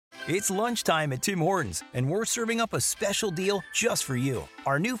It's lunchtime at Tim Hortons, and we're serving up a special deal just for you.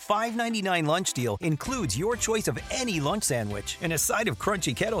 Our new $5.99 lunch deal includes your choice of any lunch sandwich and a side of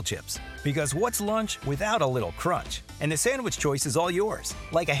crunchy kettle chips. Because what's lunch without a little crunch? And the sandwich choice is all yours,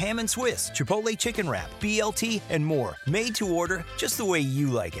 like a ham and Swiss, Chipotle chicken wrap, BLT, and more, made to order just the way you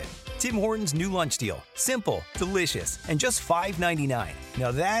like it. Tim Hortons' new lunch deal. Simple, delicious, and just $5.99.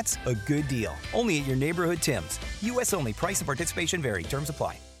 Now that's a good deal. Only at your neighborhood Tim's. U.S. only. Price and participation vary. Terms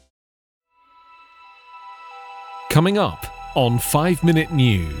apply. Coming up on 5 Minute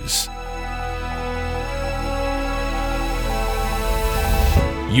News.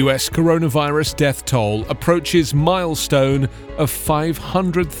 US coronavirus death toll approaches milestone of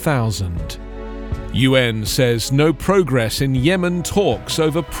 500,000. UN says no progress in Yemen talks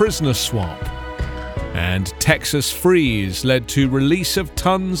over prisoner swap. And Texas freeze led to release of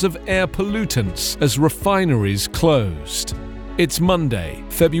tons of air pollutants as refineries closed. It's Monday,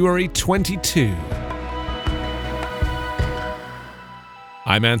 February 22.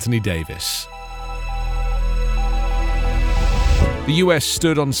 I'm Anthony Davis. The US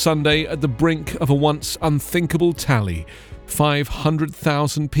stood on Sunday at the brink of a once unthinkable tally: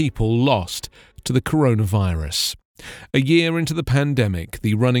 500,000 people lost to the coronavirus. A year into the pandemic,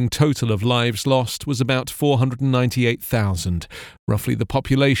 the running total of lives lost was about 498,000, roughly the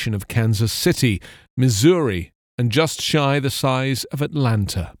population of Kansas City, Missouri, and just shy the size of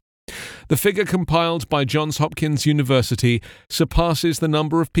Atlanta. The figure compiled by Johns Hopkins University surpasses the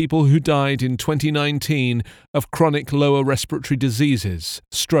number of people who died in 2019 of chronic lower respiratory diseases,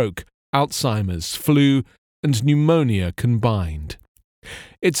 stroke, Alzheimer's, flu, and pneumonia combined.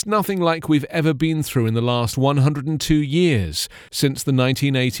 It's nothing like we've ever been through in the last 102 years since the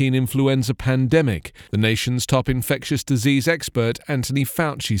 1918 influenza pandemic, the nation's top infectious disease expert Anthony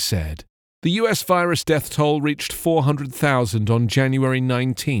Fauci said. The US virus death toll reached 400,000 on January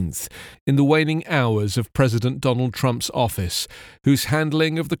 19th, in the waning hours of President Donald Trump's office, whose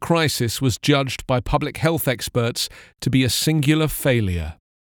handling of the crisis was judged by public health experts to be a singular failure.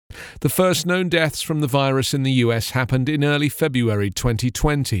 The first known deaths from the virus in the US happened in early February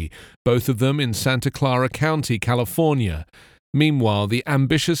 2020, both of them in Santa Clara County, California. Meanwhile, the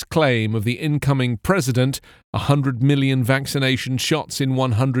ambitious claim of the incoming president, 100 million vaccination shots in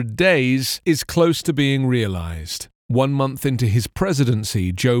 100 days, is close to being realized. 1 month into his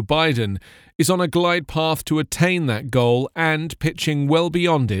presidency, Joe Biden is on a glide path to attain that goal and pitching well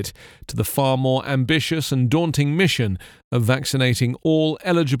beyond it to the far more ambitious and daunting mission of vaccinating all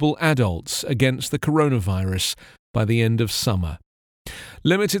eligible adults against the coronavirus by the end of summer.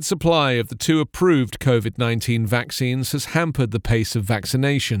 Limited supply of the two approved COVID-19 vaccines has hampered the pace of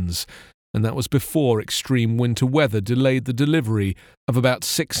vaccinations, and that was before extreme winter weather delayed the delivery of about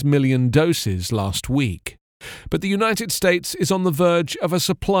 6 million doses last week. But the United States is on the verge of a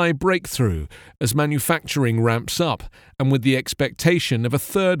supply breakthrough as manufacturing ramps up, and with the expectation of a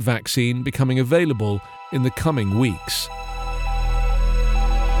third vaccine becoming available in the coming weeks.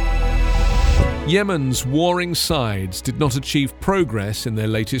 Yemen's warring sides did not achieve progress in their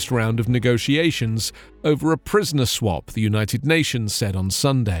latest round of negotiations over a prisoner swap, the United Nations said on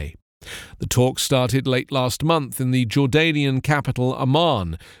Sunday. The talks started late last month in the Jordanian capital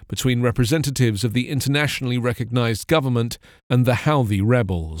Amman between representatives of the internationally recognized government and the Houthi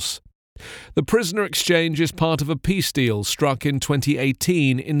rebels. The prisoner exchange is part of a peace deal struck in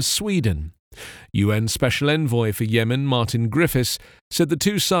 2018 in Sweden. UN Special Envoy for Yemen, Martin Griffiths, said the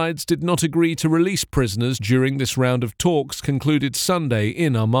two sides did not agree to release prisoners during this round of talks concluded Sunday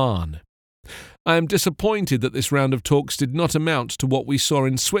in Amman. I am disappointed that this round of talks did not amount to what we saw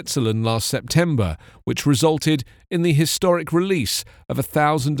in Switzerland last September, which resulted in the historic release of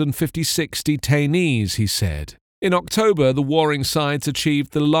 1,056 detainees, he said. In October, the warring sides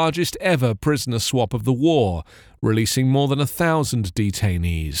achieved the largest ever prisoner swap of the war, releasing more than 1,000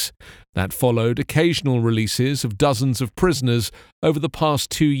 detainees. That followed occasional releases of dozens of prisoners over the past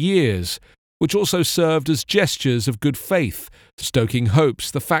 2 years, which also served as gestures of good faith, stoking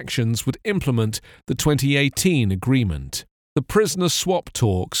hopes the factions would implement the 2018 agreement. The prisoner swap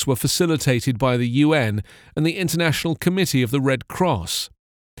talks were facilitated by the UN and the International Committee of the Red Cross.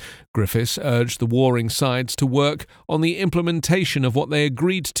 Griffiths urged the warring sides to work on the implementation of what they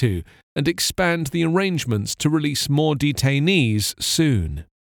agreed to and expand the arrangements to release more detainees soon.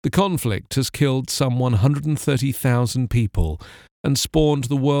 The conflict has killed some 130,000 people and spawned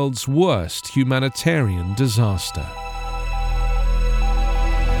the world's worst humanitarian disaster.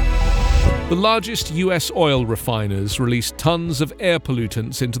 The largest U.S. oil refiners released tons of air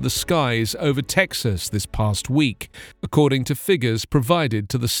pollutants into the skies over Texas this past week, according to figures provided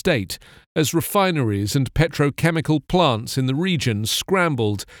to the state, as refineries and petrochemical plants in the region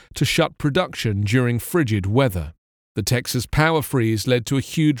scrambled to shut production during frigid weather. The Texas power freeze led to a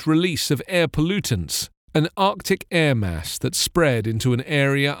huge release of air pollutants, an Arctic air mass that spread into an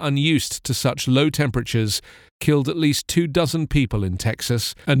area unused to such low temperatures, killed at least 24 people in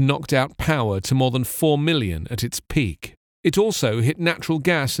Texas and knocked out power to more than 4 million at its peak. It also hit natural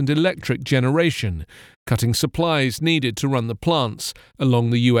gas and electric generation, cutting supplies needed to run the plants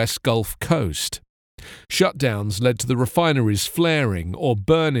along the U.S. Gulf Coast. Shutdowns led to the refineries flaring or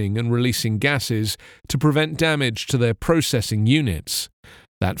burning and releasing gases to prevent damage to their processing units.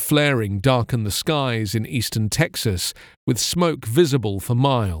 That flaring darkened the skies in eastern Texas, with smoke visible for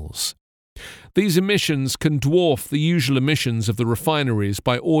miles. These emissions can dwarf the usual emissions of the refineries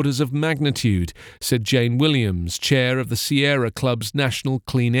by orders of magnitude, said Jane Williams, chair of the Sierra Club's National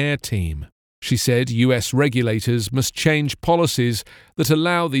Clean Air Team. She said U.S. regulators must change policies that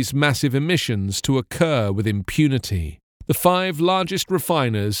allow these massive emissions to occur with impunity. The 5 largest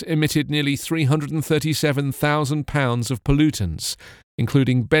refiners emitted nearly 337,000 pounds of pollutants,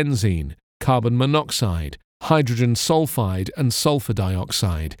 including benzene, carbon monoxide, hydrogen sulfide and sulfur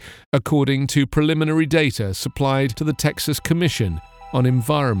dioxide, according to preliminary data supplied to the Texas Commission on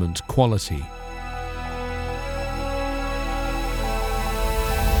Environment Quality.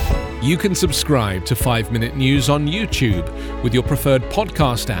 You can subscribe to 5 Minute News on YouTube with your preferred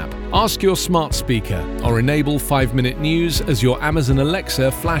podcast app. Ask your smart speaker or enable 5 Minute News as your Amazon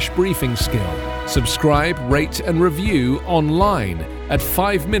Alexa flash briefing skill. Subscribe, rate and review online at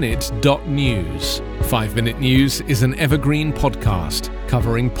 5minute.news. 5 Minute News is an evergreen podcast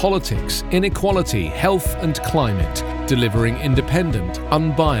covering politics, inequality, health and climate, delivering independent,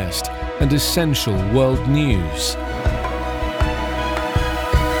 unbiased and essential world news.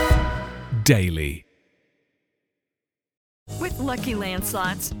 Daily. With Lucky Land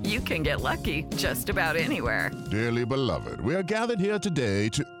Slots, you can get lucky just about anywhere. Dearly beloved, we are gathered here today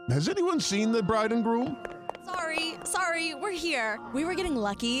to... Has anyone seen the bride and groom? Sorry, we're here. We were getting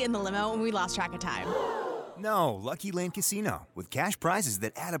lucky in the limo and we lost track of time. No, Lucky Land Casino, with cash prizes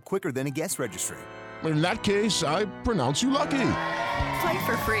that add up quicker than a guest registry. In that case, I pronounce you lucky. Play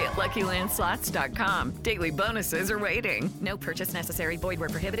for free at LuckyLandSlots.com. Daily bonuses are waiting. No purchase necessary. Void where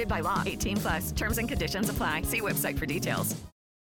prohibited by law. 18+. Terms and conditions apply. See website for details.